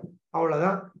கொடுப்பாங்க.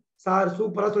 அவ்வளவுதான் சார்,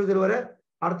 சூப்பரா சொல்லி தருவாரு.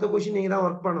 அடுத்த கொஸ்டின் நீங்க தான்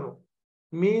ஒர்க் பண்ணணும்.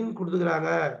 மீன் கொடுத்துக்கிறாங்க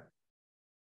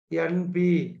NP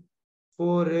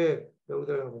 4,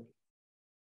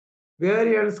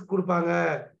 வேரியன்ஸ் கொடுப்பாங்க,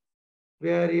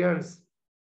 வேரியன்ஸ்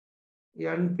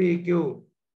NPQ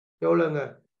எவ்வளவுங்க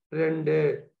 2.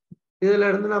 இதுல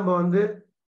இருந்து நம்ம வந்து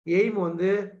எய்ம் வந்து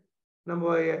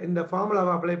நம்ம இந்த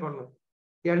ஃபார்முலாவை அப்ளை பண்ணணும்.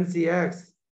 NCX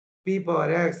P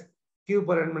power X Q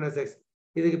power N minus X.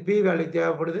 இதுக்கு P வேல்யூ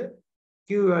தேவைப்படுது, Q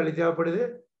வேல்யூ தேவைப்படுது,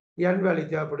 N வேல்யூ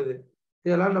தேவைப்படுது.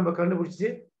 இதெல்லாம் நம்ம கண்டுபிடிச்சி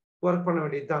ஒர்க் பண்ண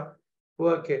வேண்டியதுதான்.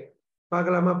 ஓகே,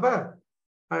 பார்க்கலாமாப்பா?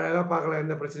 அழகா பார்க்கலாம்,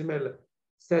 எந்த பிரச்சனையுமே இல்லை.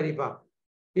 சரிப்பா,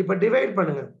 இப்ப டிவைட்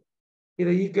பண்ணுங்க.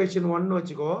 இதை ஈக்குவேஷன் 1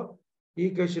 வச்சுக்கோ,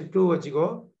 ஈக்குவேஷன் 2 வச்சுக்கோ.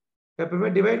 எப்பவுமே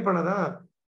டிவைட் பண்ணதான்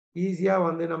ஈஸியா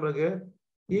வந்து நம்மளுக்கு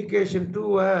ஈக்குவேஷன்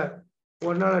 2-வை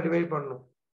 1ஆல டிவைட் பண்ணணும்.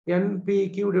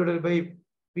 NPQ டிவைடட் பை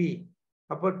P,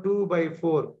 அப்போ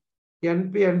 2/4.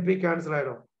 NP கேன்சல்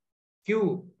ஆயிடும். Q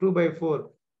 2/4,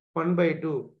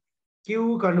 1/2. Q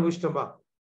கண்டுபிடிச்சிட்டோம்பா.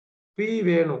 P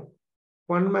வேணும்,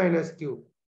 1 minus Q.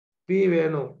 P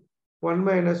வேணும், 1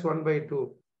 minus 1/2.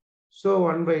 So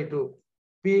 1/2.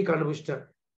 P கண்டுபிடிச்சிட்டேன்.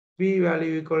 P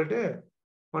value equal to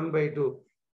 1/2.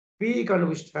 P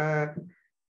கண்டுபிடிச்சிட்டேன்,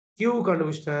 Q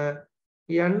கண்டுபிடிச்சிட்டேன்,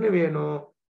 N வேணும்.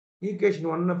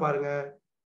 ஈக்குவேஷன் 1 பாருங்க,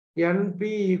 NP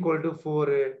equal to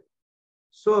 4.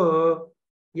 So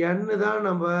N தான்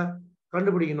நம்ம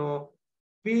கண்டுபிடிக்கணும்.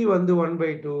 P வந்து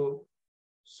 1/2.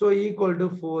 So equal to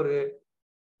 4.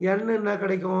 N என்ன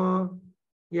கிடைக்கும்?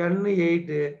 N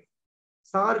 8.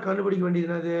 சார் கண்டுபிடிக்க வேண்டியது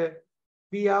என்னது?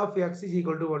 P of X is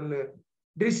equal to 1.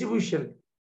 Distribution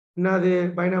என்னது?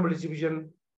 Binomial distribution.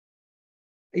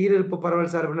 ஈருறுப்பு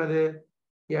பரவல் சார்பு என்னது?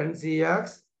 NCX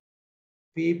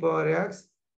P power X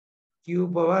Q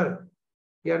power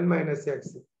N minus X.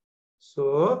 So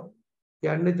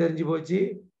N தெரிஞ்சு போச்சு,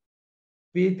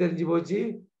 P தெரிஞ்சு போச்சு,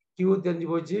 Q தெரிஞ்சு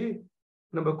போச்சு.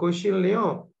 நம்ம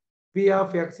கொஸ்டின்லையும் P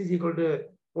of X is equal to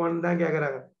 1 தான்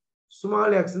கேட்குறாங்க.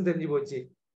 ஸ்மால் x தெரிஞ்சு போச்சு.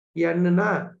 N-னா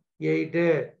 8,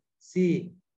 C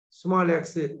small x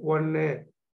 1,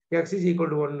 x is equal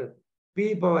to 1. P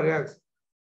power X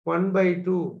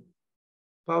 1/2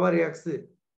 power X,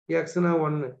 x-னா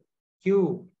 1. Q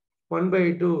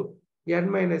 1/2 N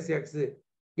minus X,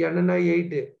 N-னா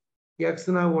 8,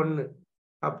 x-னா 1.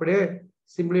 அப்படியே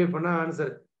சிம்பிளிஃபை பண்ண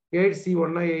answer 8C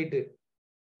 1-னா 8,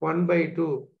 1/2,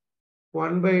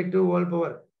 1/2 whole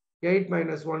power 8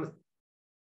 minus 1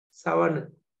 7.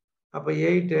 அப்ப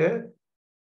 8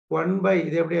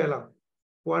 இது எப்படி எல்லாம்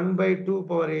 1/2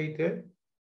 பவர் 8.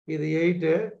 இது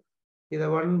 8, இதை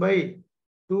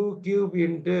 1/2 கியூப்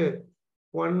இன்ட்டு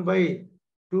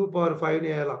 1/2 பவர் 5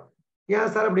 ஏறலாம்.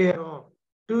 ஏன் சார் அப்படி ஏறும்?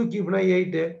 2 கியூப்னா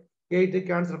 8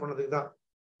 கேன்சல் பண்ணதுக்கு தான்.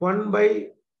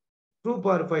 1/2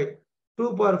 பவர் 5, 2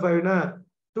 பவர் 5னா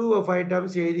 2 5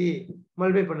 டைம்ஸ் எழுதி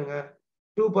மல்டிப்ளை பண்ணுங்க.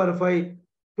 2 பவர் 5,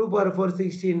 2 பவர் 4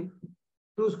 16,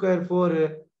 2 ஸ்கொயர் 4,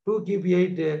 2 கியூப்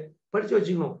 8 படிச்சு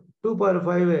வச்சுக்கணும். 2 பவர்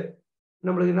 5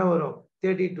 நம்மளுக்கு என்ன வரும்?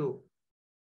 32.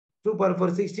 2 பவர்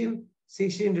 4 16,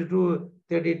 16 into 2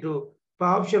 32. இப்போ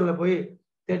ஆப்ஷன்ல போய்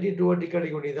 32 டிக்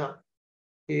அடிக்க வேண்டியதுதான்.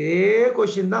 இதே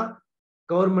கொஸ்டின் தான்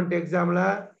கவர்மெண்ட் எக்ஸாம்ல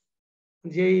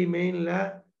ஜேஇ மெயின்ல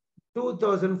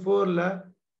 2004ல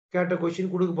கேட்ட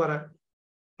கொஸ்டின் கொடுக்க போறேன்.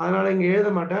 அதனால இங்க எழுத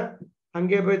மாட்டேன்,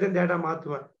 அங்கேயே போய் தான் டேட்டா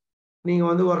மாத்துவேன். நீங்க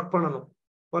வந்து ஒர்க் பண்ணணும்.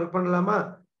 ஒர்க் பண்ணலாமா?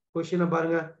 கொஸ்டினை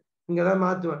பாருங்க, இங்கதான்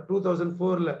மாத்துவேன்.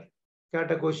 2004ல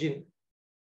கேட்ட கொஸ்டின்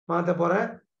மாத்த போறேன்,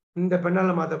 இந்த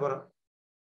பெண்ணால மாத்த போறேன்.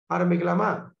 ஆரம்பிக்கலாமா?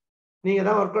 நீங்க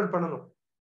தான் ஒர்க் அவுட் பண்ணணும்.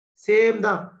 சேம்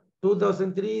தான்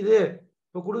 2003 இது,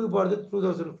 இப்போ கொடுக்க போறது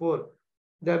 2004.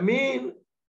 The mean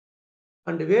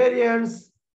and variance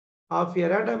of a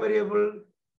random variable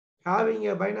having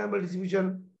a binomial distribution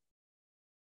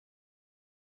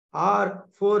are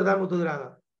 4 தான் கொடுத்துக்கிறாங்க,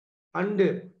 and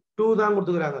 2 தான்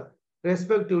கொடுத்துக்கிறாங்க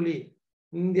ரெஸ்பெக்டிவ்லி.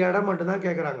 இந்த இடம் மட்டும் தான்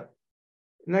கேட்கறாங்க.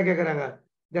 என்ன கேட்கறாங்க?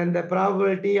 Then the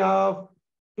probability of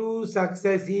 2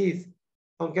 success is,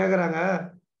 அவங்க கேட்கறாங்க,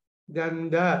 then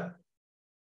the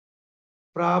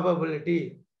probability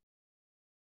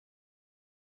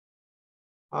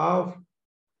of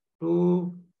 2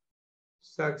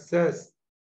 success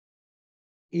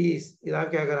is,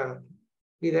 இதான் கேட்கறாங்க.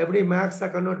 இதை எப்படி மேக்ஸா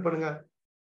கன்வெர்ட் பண்ணுங்க?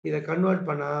 இதை கன்வெர்ட்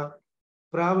பண்ணா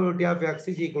probability of x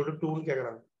is equal to 2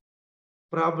 கேட்கறாங்க.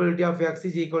 probability of x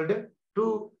is equal to 2.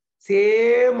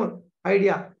 Same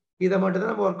idea. இதை மட்டும்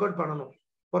தான் நம்ம ஒர்க் அவுட் பண்ணணும்.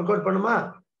 ஒர்க் அவுட் பண்ணுமா?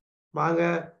 வாங்க,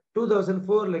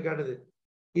 2004ல கேட்டது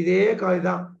இதே காய்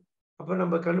தான். அப்ப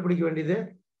நம்ம கண்டுபிடிக்க வேண்டியது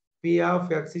P of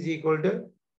x is equal to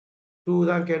 2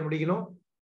 தான் கண்டுபிடிக்கணும்.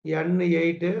 N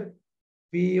 8,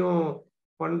 P-யும்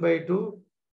 1/2,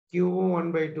 Q-வும்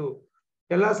 1/2.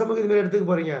 எல்லா சமூகம் இதுமாதிரி எடுத்துக்க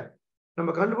போறீங்க. நம்ம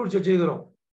கண்டுபிடிச்சு வச்சுக்கிறோம்.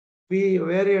 P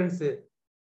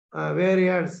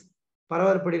வேரியன்ஸ்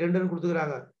பரவற்படி 2ன்னு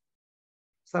கொடுத்துக்கிறாங்க,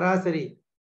 சராசரி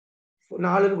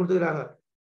 4ன்னு கொடுத்துக்கிறாங்க.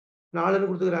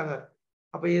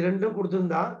 அப்ப இது 2ம்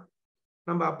கொடுத்துருந்தா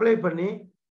நம்ம அப்ளை பண்ணி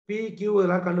PQ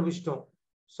இதெல்லாம் கண்டுபிடிச்சிட்டோம்.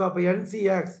 ஸோ அப்போ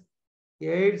NCX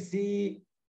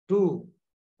 8C2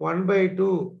 1/2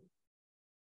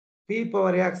 P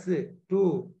power X 2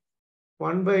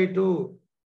 1/2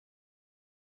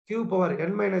 Q power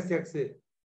N minus X.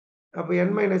 அப்ப N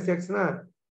minus X னா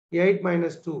 8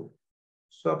 minus 2.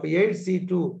 So அப்ப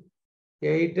 8C2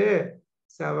 8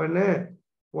 7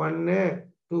 1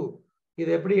 2. இது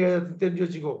எப்படி தெரிஞ்சு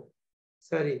வச்சுக்கோ.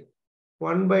 சரி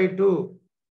 1/2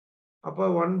 அப்ப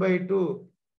 1/2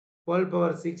 12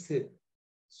 power 6.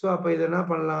 ஸோ அப்ப இதை என்ன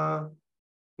பண்ணலாம்,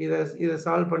 இதை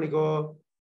சால்வ் பண்ணிக்கோ.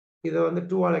 இதை வந்து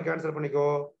 2ஆல கேன்சல் பண்ணிக்கோ.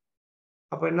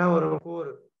 அப்ப என்ன வரும் 4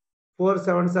 4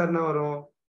 7s என்ன வரும்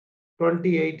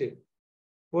 28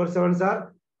 4 7s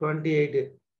 28.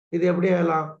 இது எப்படி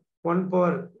எழுதலாம் 1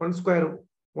 power 1 square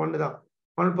 1 தான்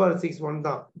 1 power 6 1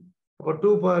 தான். அப்போ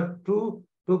 2 power 2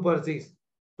 2 power 6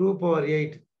 2 power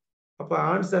 8. அப்ப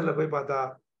ஆன்சர்ல போய் பார்த்தா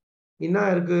என்ன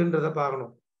இருக்குன்றத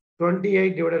பார்க்கணும்.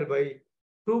 28 divided by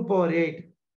 2 power 8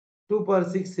 2 power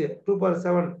 6 2 power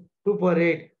 7 2 power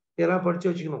 8 இதெல்லாம் படிச்சு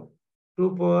வச்சுக்கணும். 2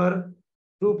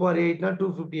 power 8 னா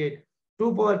 258. 2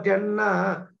 power 10 னா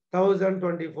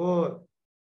 1024.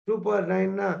 2 power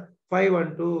 9 னா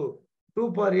 512. 2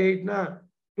 power 8 னா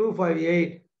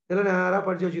 258. இதெல்லாம் நேரா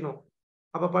படிச்சு வச்சுக்கணும்.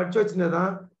 அப்ப படிச்சு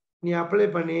வச்சுதான் நீ அப்ளை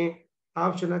பண்ணி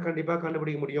ஆப்ஷனை கண்டிப்பா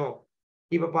கண்டுபிடிக்க முடியும்.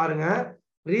 இப்ப பாருங்க,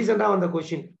 ரீசெண்டா வந்த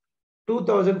கொஸ்டின்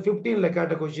 2015ல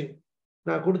கேட்ட கொஸ்டின்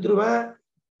நான் கொடுத்துருவேன்.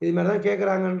 இது மாதிரி தான்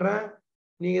கேட்குறாங்கன்ற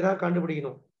நீங்க தான்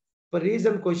கண்டுபிடிக்கணும். இப்போ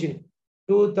ரீசன்ட் கொஸ்டின்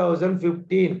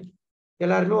 2015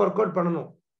 எல்லாருமே ஒர்க் அவுட் பண்ணணும்.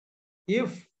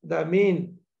 இஃப் த மீன்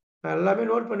நான் எல்லாமே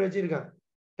நோட் பண்ணி வச்சிருக்கேன்,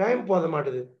 டைம் போத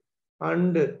மாட்டுது.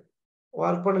 அண்டு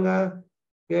ஒர்க் பண்ணுங்க.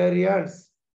 Variance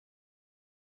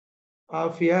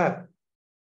of a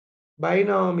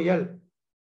binomial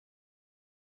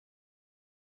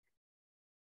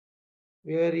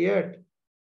variate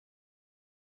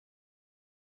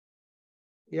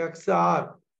XR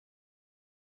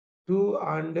 2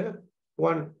 and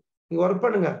 1. நீங்க ஒர்க்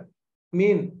பண்ணுங்க.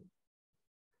 மீன்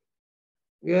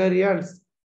வேரியன்ஸ்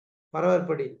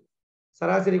பரவற்படி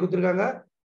சராசரி கொடுத்துருக்காங்க,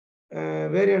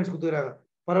 வேரியன்ஸ் கொடுத்துருக்காங்க,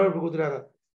 பரவற்பு கொடுத்துருக்காங்க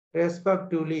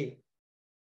respectively.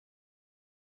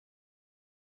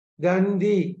 then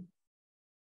the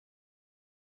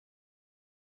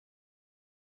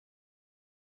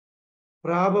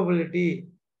probability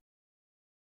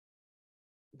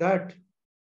that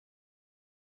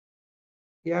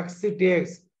X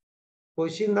takes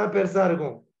question தான் பெருசா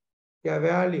இருக்கும். a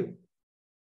value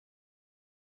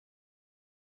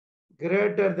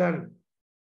greater than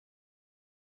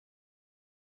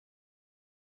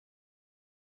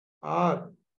or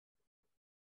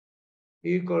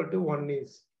equal to 1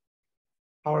 is.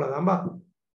 அவ்வளவுதான்பா.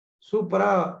 சூப்பரா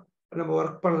நம்ம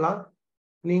ஒர்க் பண்ணலாம்.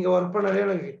 நீங்க ஒர்க் பண்ணதே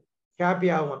எனக்கு ஹாப்பி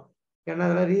ஆகும். ஏன்னா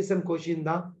அதெல்லாம் ரீசன்ட் கொஸ்டின்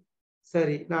தான்.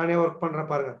 சரி நானே ஒர்க்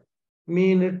பண்றேன் பாருங்க.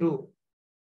 மீன் 2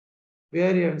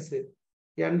 வேரியன்ஸ்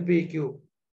NPQ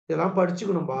இதெல்லாம்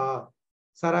படிச்சுக்கணும்பா.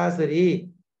 சராசரி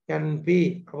NP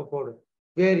அப்ப போடு.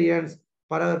 வேரியன்ஸ்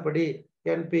பரவற்படி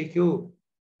NPQ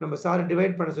நம்ம சாரி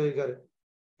டிவைட் பண்ண சொல்லியிருக்காரு.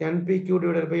 NPQ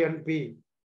divided by NP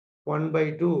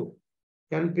 1/2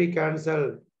 NP cancel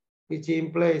which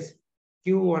implies Q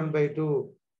 1/2.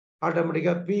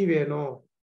 ஆட்டோமேட்டிக்கா P வேணும்.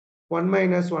 1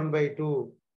 minus 1/2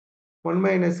 1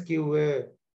 minus Q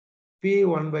P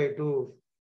 1/2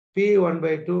 P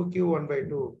 1/2 Q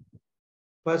 1/2.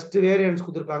 First variance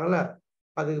கொடுத்துருப்பாங்கல்ல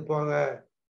அதுக்கு போங்க.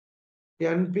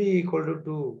 NP equal to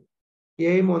 2.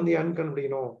 எய்ம் வந்து N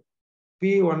கண்டுபிடிக்கணும். P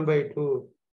 1/2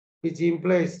 which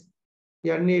implies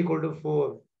N equal to 4.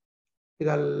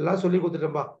 இதெல்லாம் சொல்லி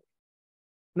கொடுத்துட்டோம்பா.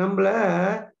 நம்மள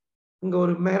இங்க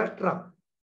ஒரு மிரட்டுறான்.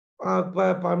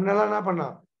 என்ன பண்ணா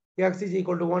X is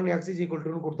equal to 1 X is equal to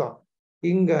 2 கொடுத்தான்.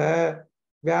 இங்க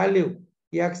value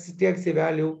X takes a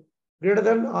value greater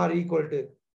than or equal to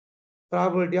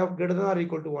probability of greater than or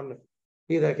equal to 1.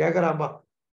 இதை கேட்கறான்பா.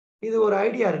 இது ஒரு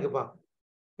ஐடியா இருக்குப்பா.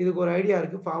 இதுக்கு ஒரு ஐடியா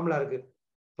இருக்கு, ஃபார்முலா இருக்கு.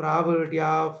 probability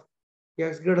of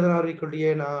X greater than or equal to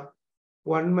A னா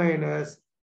 1 minus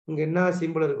இங்க என்ன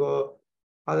சிம்பிள் இருக்கோ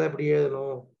அதை எப்படி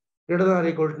எழுதணும். greater than or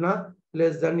equal to னா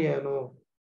less than எழுதணும்.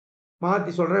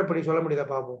 மாத்தி சொல்றேன், இப்படி சொல்ல முடியுதா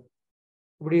பார்ப்போம்.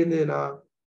 இப்படி இருந்ததுன்னா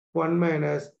 1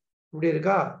 minus இப்படி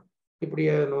இருக்கா, இப்படி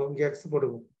எழுதணும். இங்க X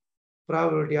போடுவோம்.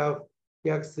 probability of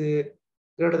X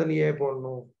greater than A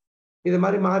போடணும். இது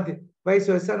மாதிரி மாத்தி வைஸ்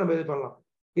வைஸா நம்ம இது பண்ணலாம்.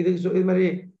 இதுக்கு இது மாதிரி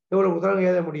எவ்வளவு உதாரணம்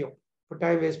எழுத முடியும். இப்போ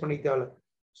டைம் வேஸ்ட் பண்ணிக்க தேவை.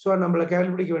 ஸோ நம்மளை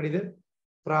கண்டுபிடிக்க வேண்டியது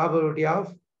probability of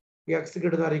X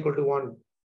greater than or equal to 1.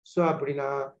 So அப்படின்னா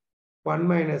 1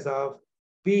 minus of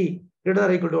P greater than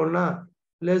or equal to 1னா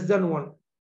less than 1.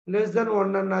 less than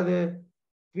 1 என்னது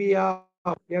P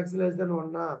of X less than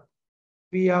 1னா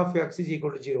P of X is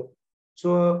equal to 0.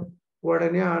 So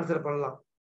உடனே answer பண்ணலாம்.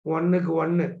 1க்கு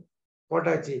 1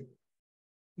 போட்டாச்சு.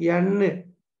 n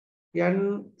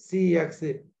NCX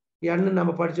n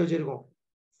நம்ம படிச்சு வச்சிருக்கோம்.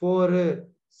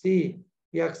 4C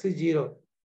x 0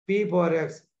 p power x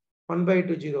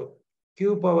 1/2 0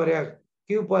 q power x q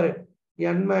power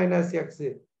n minus x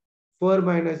 4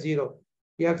 minus 0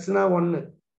 x னா 1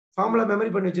 formula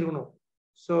memory பண்ணி வச்சிருக்கணும்.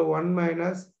 ஸோ 1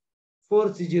 minus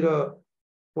 4C0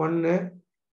 1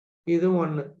 இது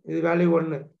 1 இது வேல்யூ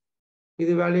 1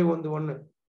 இது வேல்யூ வந்து 1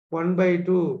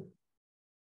 1/2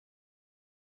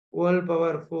 whole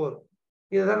power 4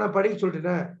 இதான் நான் படிக்க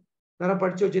சொல்லிட்டேன். நல்லா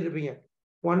படிச்சு வச்சிருப்பீங்க.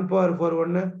 1 power 4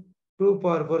 1 2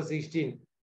 power 4 16.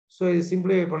 ஸோ இது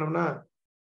சிம்பிளிஃபை பண்ணோம்னா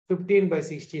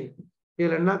 15/16.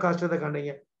 இதுல என்ன கஷ்டத்தை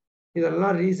கண்டீங்க?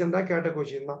 இதெல்லாம் ரீசெண்டா கேட்ட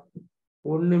கொஸ்டின் தான்.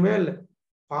 ஒண்ணுமே இல்லை.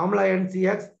 Formula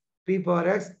NCX p power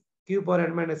x q power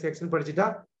n minus x படிச்சுட்டா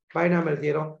binomial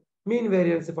theorem மீன்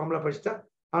வேரியன்ஸ் ஃபார்முலா படிச்சுட்டா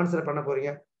ஆன்சர் பண்ண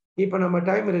போறீங்க. இப்போ நம்ம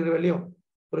டைம் இருக்கிற வெளியும்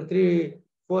ஒரு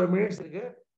 3-4 மினிட்ஸ் இருக்கு.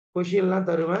 கொஷின்லாம்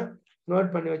தருவேன், நோட்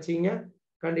பண்ணி வச்சிங்க.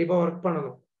 கண்டிப்பா ஒர்க்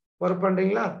பண்ணணும். ஒர்க்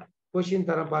பண்றீங்களா? கொஷின்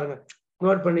தரேன் பாருங்க,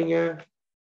 நோட் பண்ணீங்க.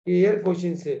 இயர்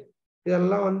கொஷின்ஸ்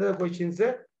இதெல்லாம் வந்து கொஷின்ஸ்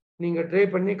நீங்க ட்ரை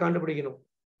பண்ணி கண்டுபிடிக்கணும்.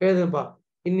 எழுதுப்பா.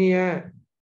 இன்னிய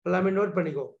எல்லாமே நோட்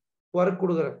பண்ணிக்கோ. ஒர்க்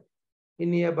கொடுக்குறேன்.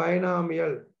 இன்னிய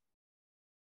பைனாமியல்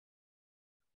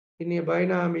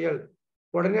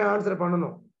உடனே ஆன்சர்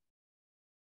பண்ணணும்.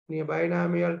 இன்னிய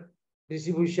binomial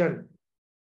distribution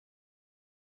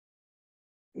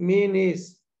mean is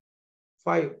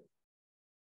 5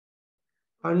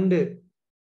 and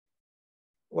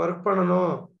work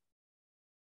பண்ணணும்.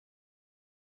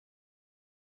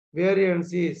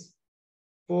 Variance is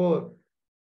 4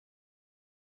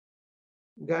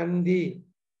 then the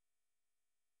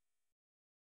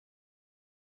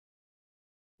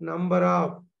number of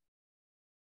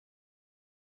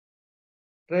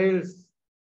trials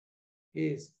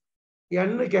is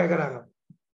n கேக்குறாங்க.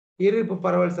 இருப்பு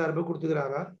பரவல் சார்பு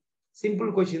கொடுத்துக்கிறாங்க.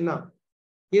 சிம்பிள் கொஸ்டின் தான்.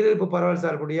 இருப்பு பரவல்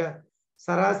சார்புடைய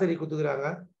சராசரி கொடுத்துக்கிறாங்க.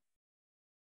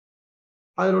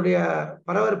 அதனுடைய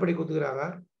பரவற்படி கொடுத்துக்கிறாங்க.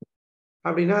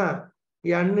 அப்படின்னா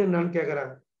n என்னன்னு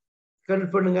கேக்குறாங்க.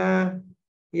 கன்ஃபர்ம் பண்ணுங்க.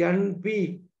 np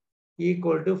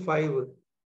equal to 5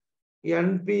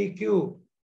 npq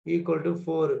equal to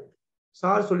 4.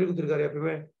 Sir சொல்லி கொடுத்துருக்காரு,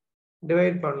 எப்பவுமே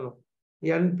டிவைட் பண்ணணும்.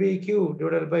 npq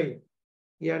divided by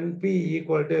np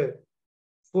equal to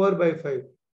 4/5.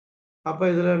 அப்ப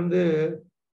இதுல இருந்து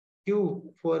q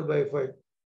 4/5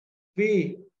 p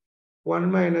 1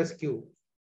 minus q.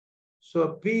 so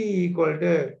p equal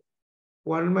to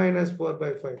 1 minus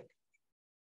 4/5.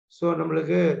 so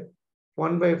நம்மளுக்கு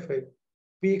 1/5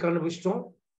 p கண்டுபிடிச்சிட்டோம்,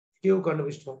 q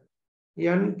கண்டுபிடிச்சிட்டோம்.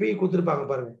 np கொடுத்துருப்பாங்க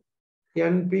பாருங்க,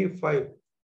 np 5.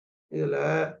 இதுல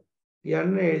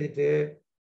n எழுதிட்டு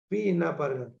p என்ன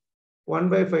பாருங்க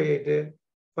 1/5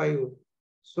 5.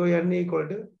 so n equal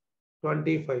to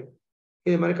 25.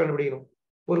 இது மாதிரி கண்டுபிடிக்கணும்.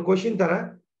 ஒரு கொஸ்டின் தரேன்,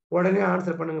 உடனே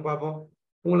ஆன்சர் பண்ணுங்க பார்ப்போம்.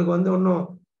 உங்களுக்கு வந்து இன்னும்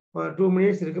 2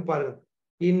 மினிட்ஸ் இருக்கு பாருங்க.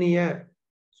 இன்னிய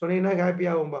சொன்னீங்கன்னா happy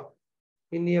ஆகும்பா.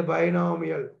 இன்னிய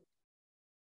binomial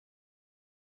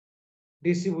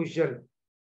distribution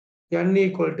n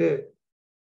equal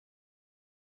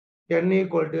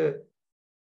to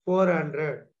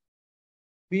 400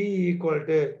 p equal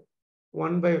to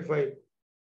 1/5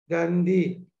 then the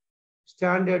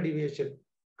standard deviation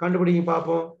கண்டுபிடிங்க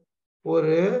பார்ப்போம்.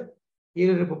 ஒரு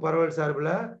ஈருறுப்பு பரவல் சார்புல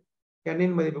n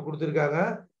இன் மதிப்பு கொடுத்துருக்காங்க,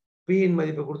 p இன்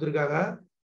மதிப்பு கொடுத்துருக்காங்க,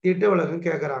 திட்ட விலக்கம்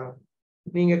கேட்கறாங்க.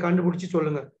 நீங்க கண்டுபிடிச்சு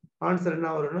சொல்லுங்க ஆன்சர் என்ன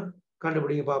வரும்னு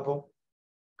கண்டுபிடிங்க பார்ப்போம்.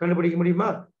 கண்டுபிடிக்க முடியுமா?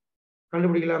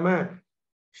 கண்டுபிடிக்கலாமா?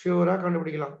 ஷூரா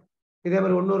கண்டுபிடிக்கலாம். இதே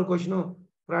மாதிரி இன்னொரு கொஸ்டினும்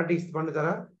ப்ராக்டிஸ் பண்ணி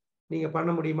தரேன், நீங்க பண்ண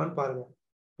முடியுமான்னு பாருங்க.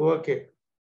 ஓகே.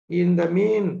 இந்த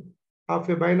மீன் ஆஃப்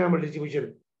எ பைனாமியல் டிஸ்ட்ரிபியூஷன்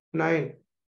 9,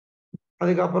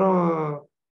 அதுக்கப்புறம்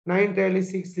 9 tail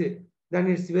is 6, then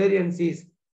its variance is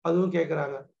அதுவும்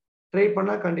கேட்குறாங்க. ட்ரை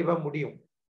பண்ணா கண்டிப்பா முடியும்.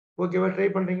 ஓகேவா? ட்ரை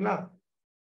பண்றீங்களா?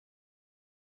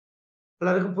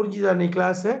 எல்லாருக்கும் புரிஞ்சுதா? நீ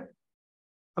கிளாஸ்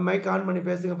மைக் ஆன் பண்ணி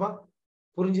பேசுங்கப்பா.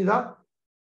 புரிஞ்சுதா?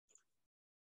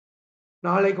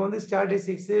 நாளைக்கு வந்து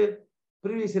ஸ்டாட்டிஸ்டிக்ஸ்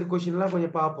ப்ரீவியஸ் இயர் கொஸ்டின்லாம்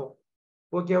கொஞ்சம் பார்ப்போம்.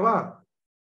 ஓகேவா?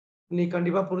 நீ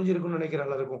கண்டிப்பா புரிஞ்சிருக்கும்னு நினைக்கிறேன்.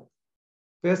 எல்லாருக்கும்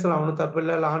பேசலாம், ஒன்றும் தப்பு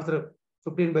இல்லை. ஆன்சர்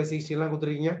 15/16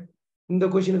 கொடுத்துருக்கீங்க. இந்த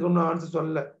கொஸ்டினுக்கு ஒன்றும் ஆன்சர்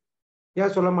சொல்லல.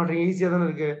 ஏன் சொல்ல மாட்டீங்க? ஈஸியாக தானே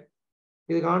இருக்கு.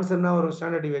 இதுக்கு ஆன்சர்னா ஒரு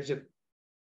ஸ்டாண்டர்ட் டிவியேஷன்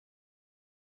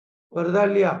வருதா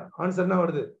இல்லையா? ஆன்சர்னா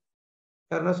வருது.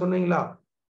 யாருன்னா சொன்னீங்களா?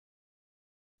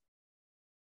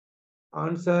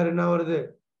 ஆன்சர் என்ன வருது?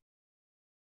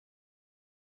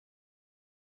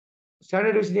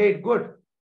 Standard deviation 8. குட்.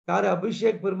 யாரு?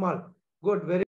 அபிஷேக் பெருமாள். குட். வெரி